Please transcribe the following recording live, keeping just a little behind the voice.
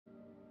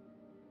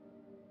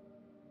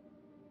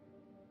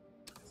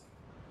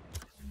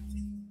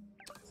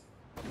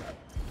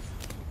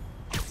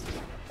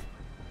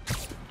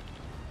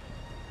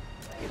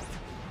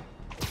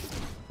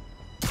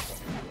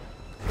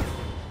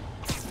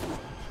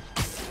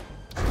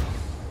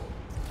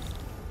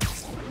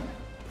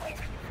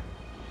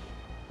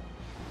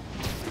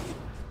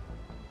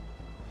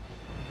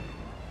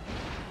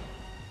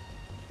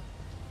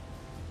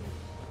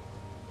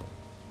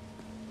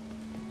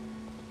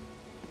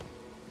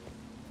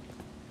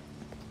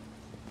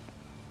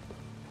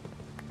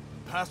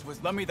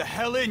passwords. Let me the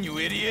hell in, you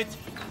idiot!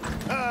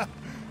 Ha!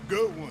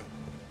 Good one.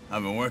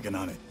 I've been working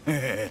on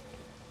it.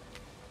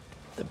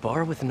 The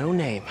bar with no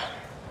name.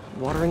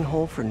 Watering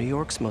hole for New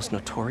York's most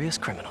notorious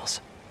criminals.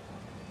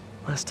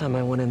 Last time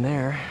I went in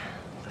there,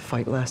 the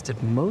fight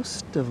lasted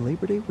most of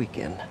Labor Day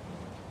weekend.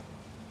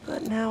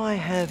 But now I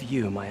have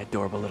you, my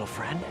adorable little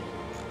friend.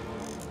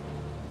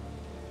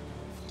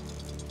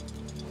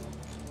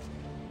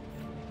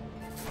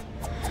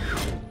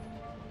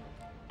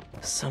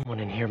 Someone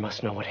in here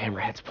must know what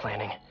Hammerhead's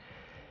planning.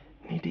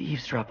 Need to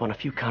eavesdrop on a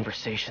few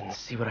conversations,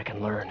 see what I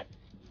can learn.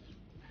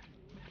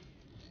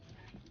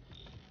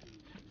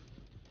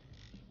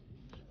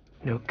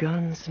 No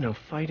guns, no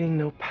fighting,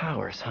 no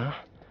powers, huh?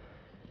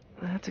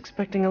 That's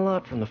expecting a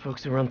lot from the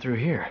folks who run through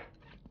here.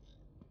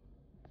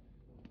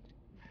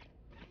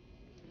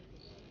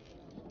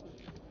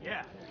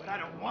 Yeah, but I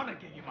don't want to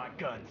give you my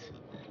guns.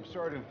 I'm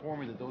sorry to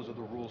inform you that those are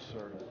the rules,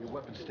 sir. Your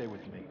weapons stay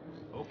with me.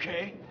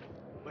 Okay,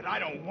 but I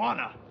don't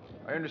wanna.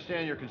 I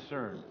understand your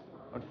concern.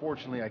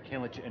 Unfortunately, I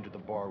can't let you enter the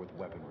bar with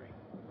weaponry.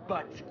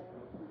 But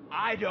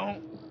I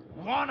don't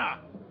wanna.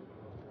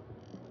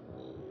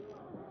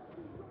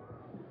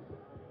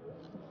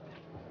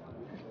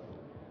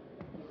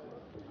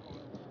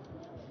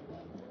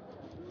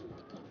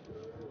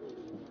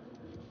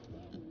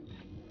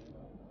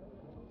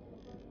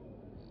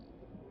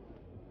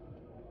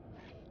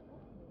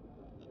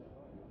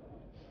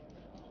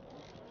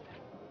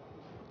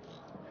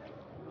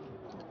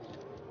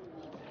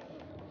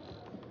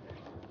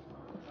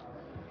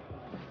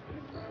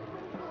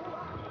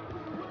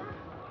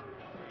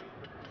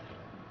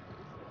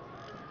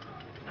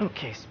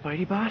 Okay,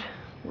 Spidey-Bot,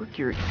 work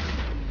your...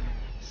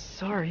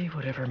 Sorry,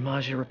 whatever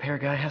Maggia repair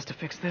guy has to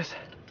fix this.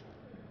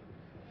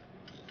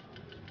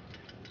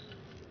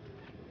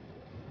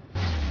 A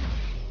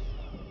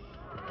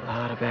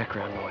lot of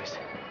background noise.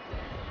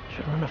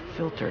 Should run a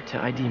filter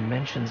to ID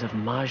mentions of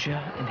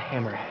Maggia and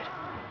Hammerhead.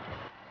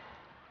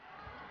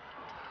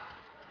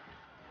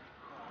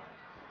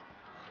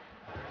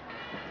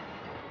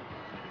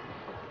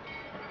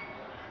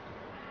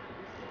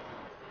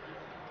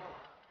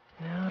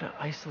 Now to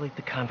isolate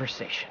the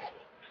conversation.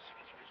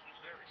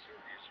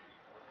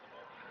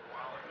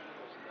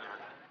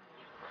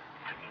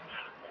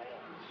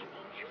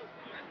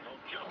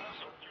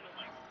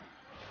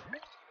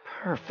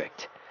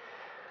 Perfect.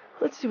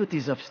 Let's see what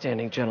these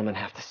upstanding gentlemen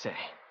have to say.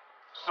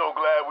 So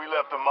glad we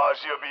left the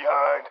Maggia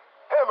behind.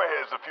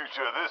 Hammerhead's the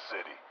future of this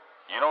city.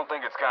 You don't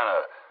think it's kind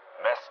of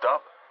messed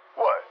up?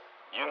 What?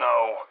 You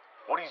know,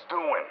 what he's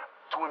doing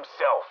to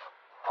himself.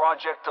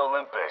 Project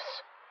Olympus.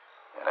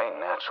 It ain't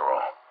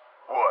natural.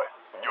 What?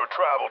 Your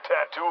tribal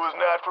tattoo is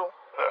natural?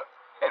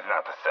 It's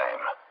not the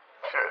same.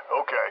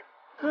 Okay.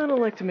 I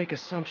don't like to make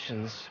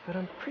assumptions, but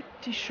I'm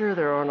pretty sure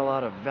there aren't a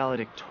lot of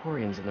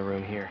valedictorians in the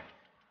room here.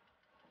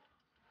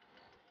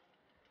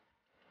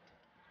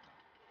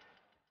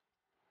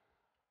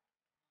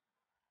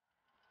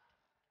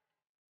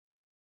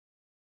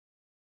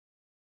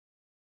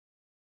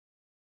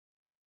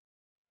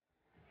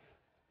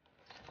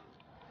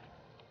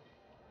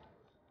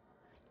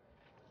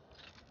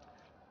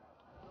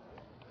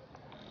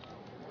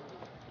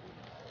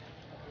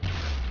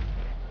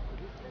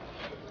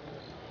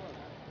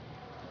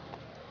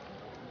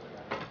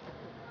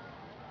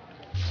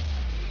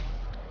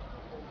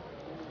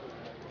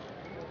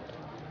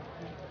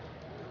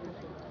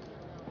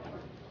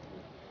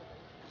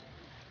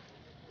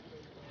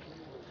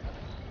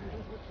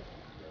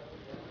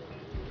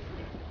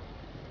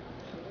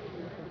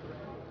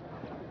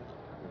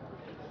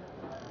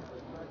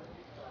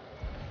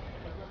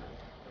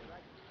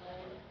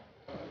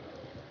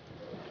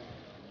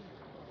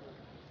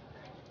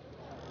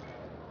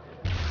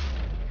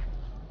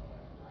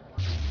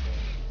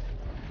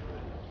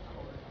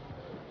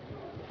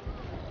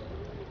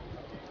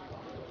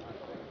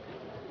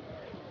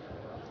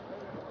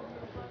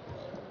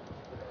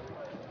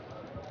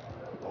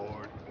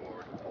 Bored.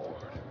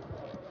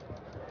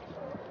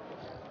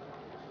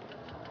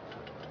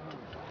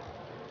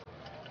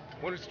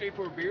 Want to stay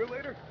for a beer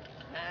later?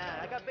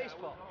 Nah, I got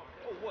baseball.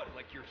 Oh, what,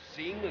 like you're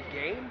seeing a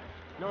game?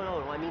 No,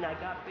 I mean I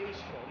got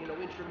baseball. You know,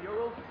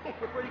 intramural?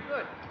 We're pretty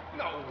good.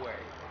 No way.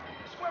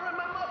 Swear on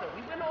my mother,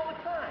 we win all the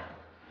time.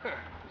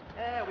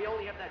 Huh. We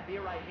only have that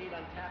beer I hate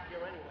on tap here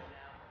anyway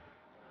now.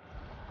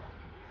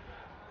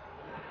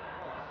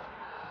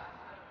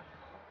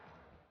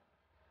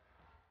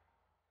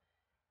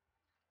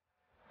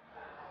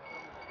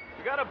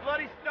 You got a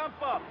bloody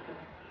stump up.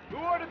 Who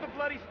ordered the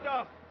bloody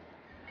stuff?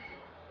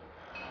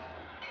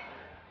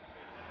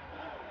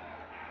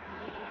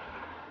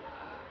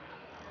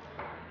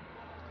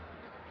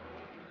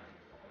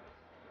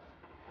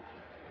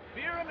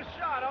 Beer and a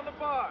shot on the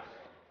bar.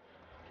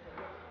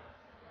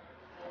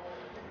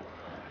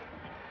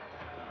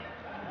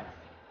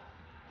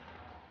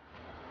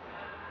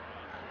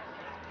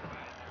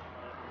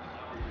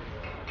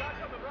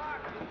 Shots on the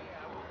rock.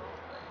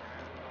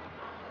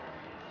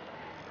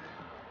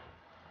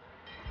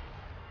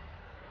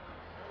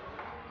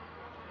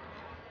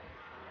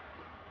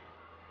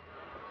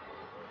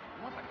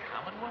 You want the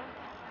Commonwealth?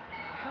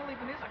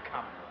 is a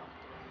comic.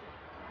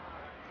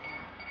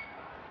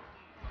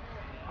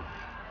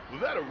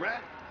 Was that a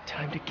rat?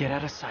 Time to get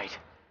out of sight.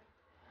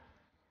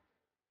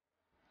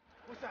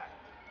 What's that?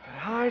 Gotta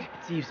hide.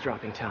 It's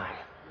eavesdropping time.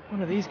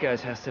 One of these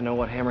guys has to know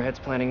what Hammerhead's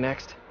planning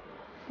next.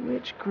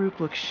 Which group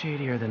looks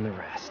shadier than the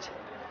rest?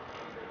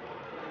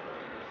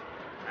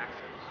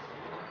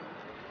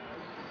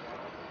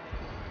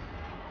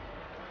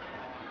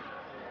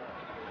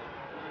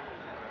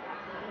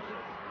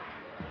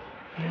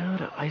 Now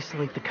to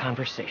isolate the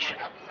conversation.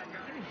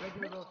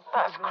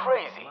 That's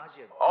crazy.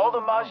 All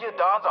the Mafia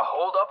Dons are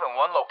holed up in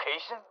one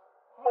location?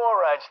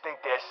 Morons think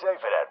they're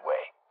safer that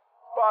way.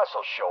 Boss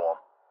will show them.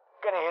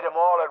 Gonna hit them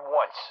all at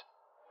once.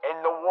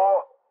 In the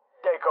war,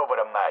 take over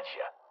the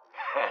Mafia.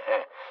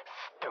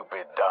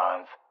 Stupid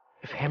Dons.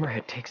 If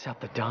Hammerhead takes out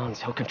the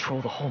Dons, he'll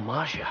control the whole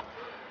Mafia.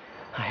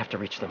 I have to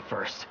reach them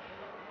first.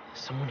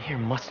 Someone here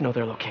must know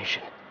their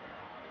location.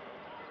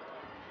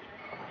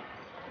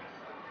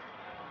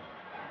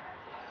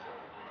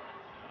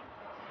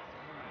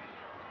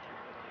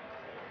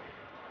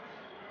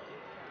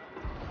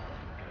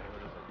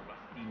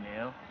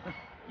 Nail?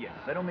 Yeah,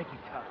 that'll make you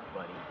tough,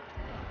 buddy.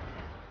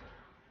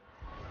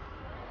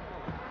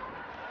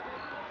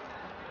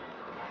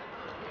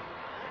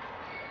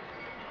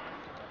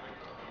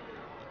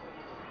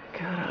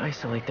 Gotta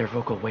isolate their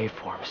vocal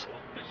waveforms.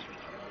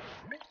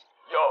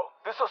 Yo,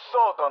 this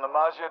assault on the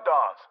Mafia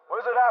Dons.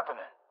 Where's it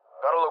happening?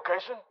 Got a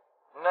location?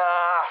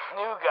 Nah,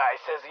 new guy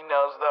says he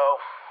knows though.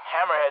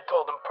 Hammerhead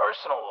told him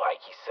personal like,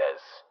 he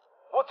says.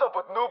 What's up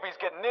with newbies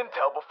getting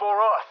intel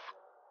before us?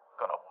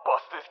 Gonna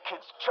bust this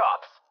kid's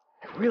chops.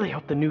 I really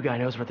hope the new guy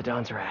knows where the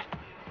Dons are at.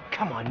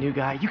 Come on, new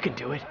guy, you can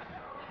do it.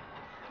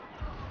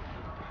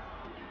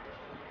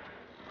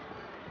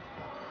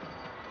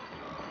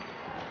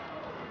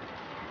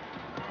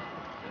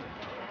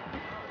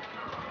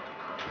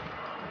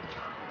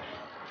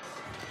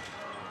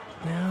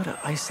 Now to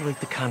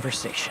isolate the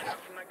conversation.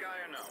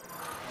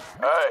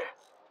 Hey,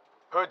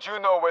 heard you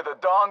know where the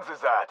Dons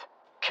is at.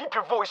 Keep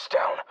your voice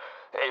down.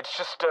 It's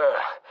just,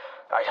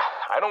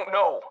 I don't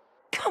know.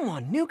 Come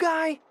on, new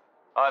guy.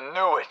 I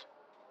knew it.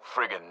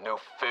 Friggin' new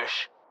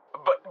fish.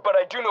 But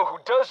I do know who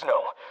does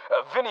know.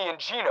 Vinny and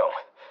Gino.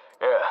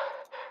 Yeah,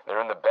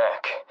 they're in the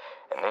back,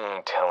 and they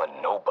ain't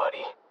telling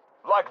nobody.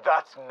 Like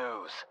that's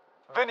news.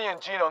 Vinny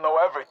and Gino know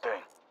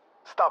everything.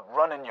 Stop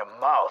running your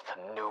mouth,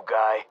 new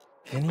guy.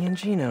 Vinny and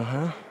Gino,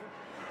 huh?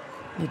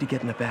 Need to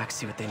get in the back,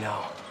 see what they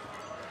know.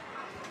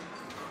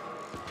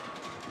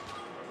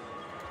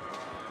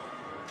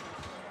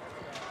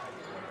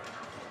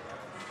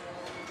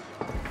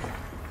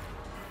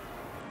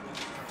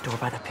 Door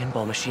by the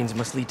pinball machines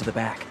must lead to the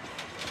back.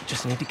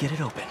 Just need to get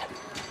it open.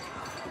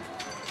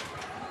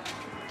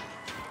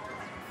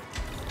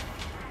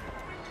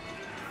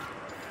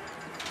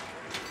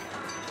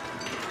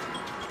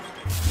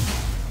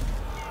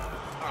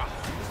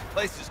 This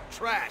place is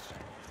trash.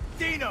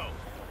 Dino!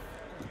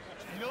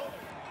 Dino?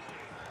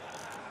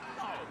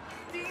 Oh,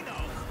 Dino!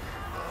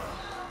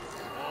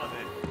 Oh,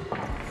 then.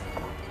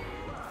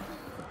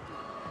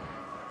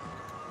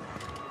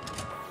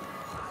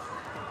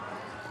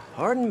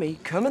 Pardon me,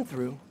 coming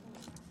through.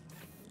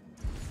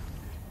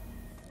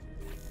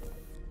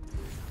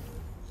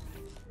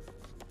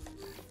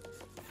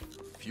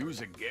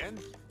 Fuse again?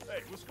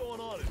 Hey, what's going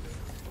on in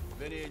there?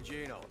 Vinny and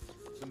Gino.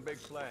 Some big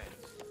plans.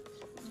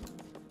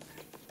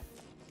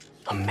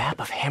 A map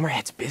of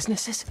Hammerhead's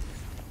businesses?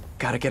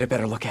 Gotta get a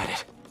better look at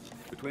it.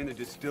 Between the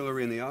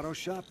distillery and the auto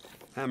shop,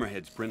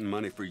 Hammerhead's printing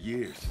money for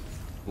years.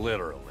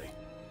 Literally.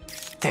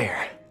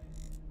 There.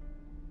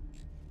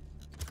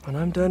 When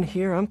I'm done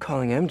here, I'm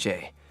calling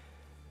MJ.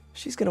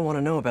 She's gonna want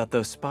to know about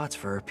those spots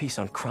for her piece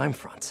on crime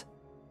fronts.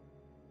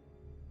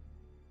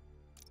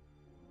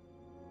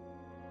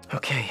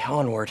 Okay,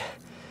 onward.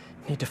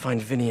 Need to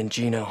find Vinny and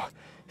Gino.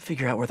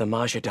 Figure out where the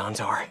Mafia Dons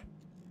are.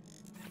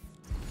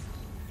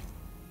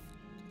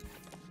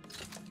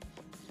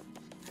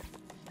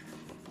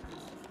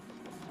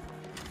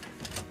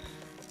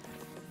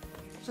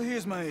 So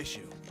here's my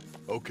issue.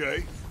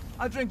 Okay.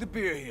 I drink the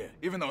beer here,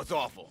 even though it's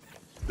awful.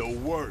 The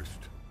worst.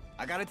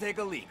 I gotta take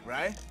a leak,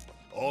 right?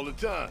 All the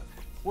time.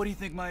 What do you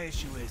think my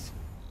issue is?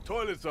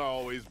 Toilets are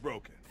always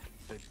broken.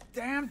 The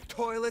damn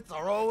toilets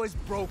are always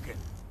broken.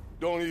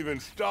 Don't even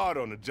start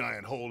on the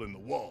giant hole in the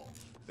wall.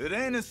 It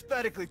ain't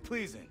aesthetically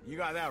pleasing. You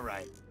got that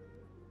right.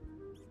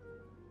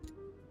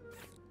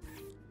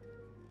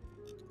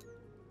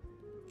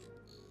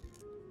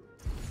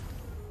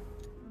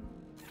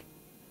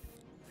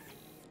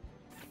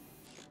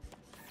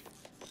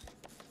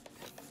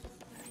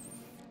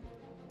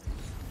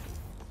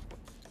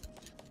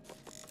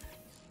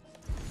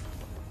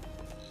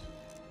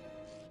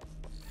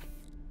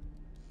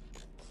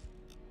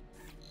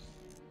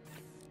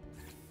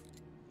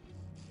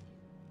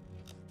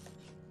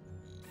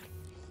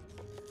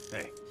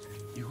 Hey,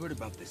 you heard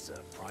about this,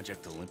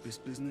 Project Olympus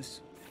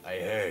business? I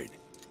heard.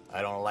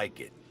 I don't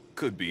like it.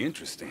 Could be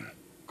interesting.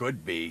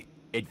 Could be.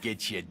 It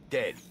gets you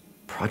dead.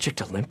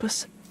 Project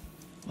Olympus?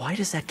 Why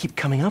does that keep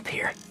coming up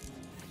here?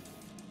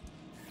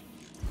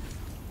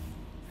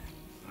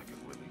 I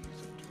could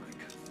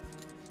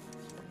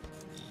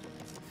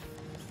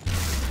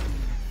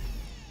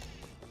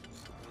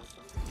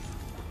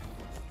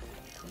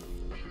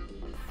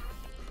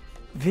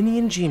Vinny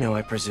and Gino,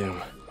 I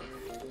presume.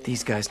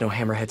 These guys know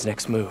Hammerhead's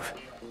next move.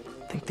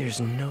 Think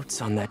there's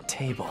notes on that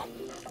table.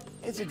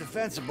 It's a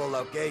defensible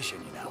location,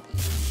 you know.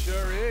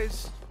 Sure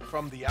is.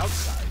 From the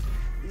outside.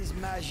 These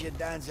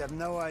Majidans have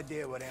no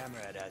idea what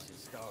Hammerhead has in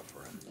store for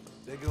them.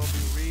 They're gonna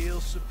be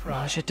real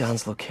surprised.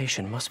 Majidon's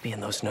location must be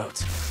in those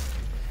notes.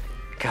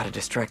 Gotta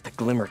distract the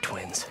Glimmer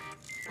twins.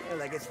 Yeah,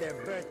 like it's their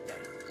birthday.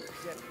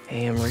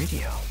 AM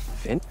radio.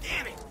 Vin?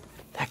 Damn it!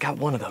 That got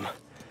one of them.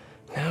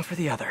 Now for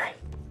the other.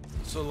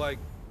 So, like,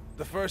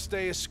 the first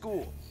day of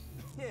school.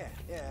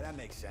 Yeah, that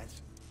makes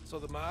sense. So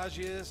the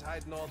Magias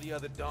hiding all the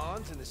other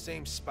Dons in the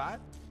same spot?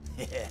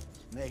 Yeah,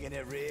 making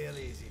it real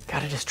easy.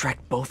 Gotta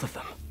distract both of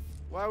them.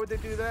 Why would they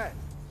do that?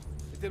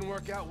 It didn't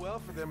work out well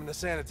for them in the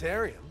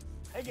sanitarium.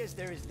 I guess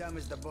they're as dumb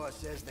as the boss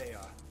says they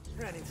are.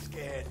 Running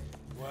scared.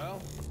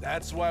 Well,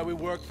 that's why we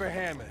work for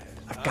Hammerhead.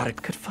 I've got it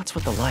good futz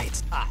with the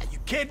lights. Ah, you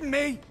kidding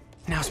me?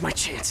 Now's my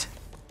chance.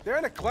 There's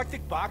an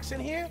eclectic box in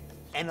here?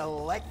 An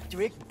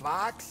electric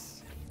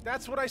box?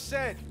 That's what I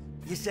said.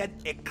 You said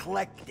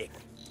eclectic.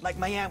 Like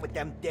my aunt with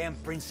them damn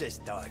princess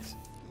dogs.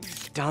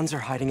 Dons are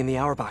hiding in the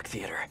Auerbach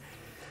Theater.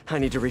 I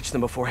need to reach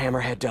them before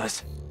Hammerhead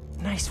does.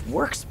 Nice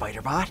work,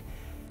 Spider-Bot.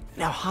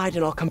 Now hide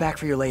and I'll come back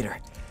for you later.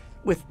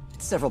 With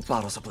several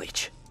bottles of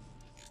bleach.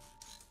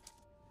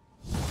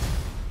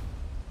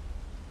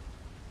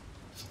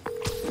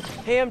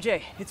 Hey,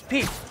 MJ, it's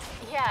Pete.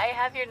 Yeah, I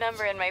have your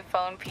number in my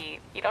phone,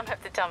 Pete. You don't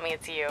have to tell me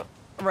it's you.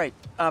 Right,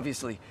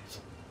 obviously.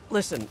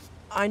 Listen,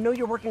 I know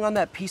you're working on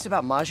that piece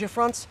about Maggia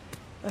fronts.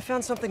 I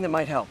found something that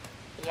might help.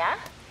 Yeah?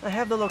 I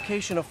have the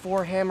location of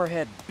 4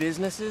 Hammerhead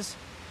businesses,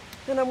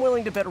 and I'm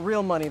willing to bet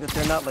real money that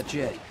they're not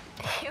legit.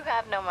 You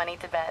have no money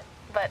to bet,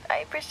 but I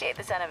appreciate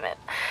the sentiment.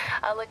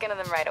 I'll look into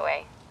them right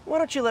away. Why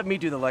don't you let me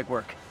do the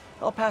legwork?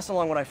 I'll pass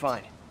along what I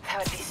find. That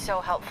would be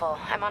so helpful.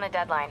 I'm on a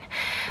deadline.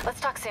 Let's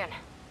talk soon.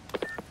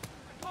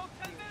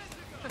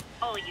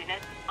 All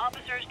units,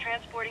 officers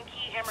transporting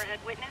key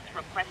Hammerhead witness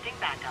requesting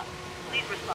backup. Please respond.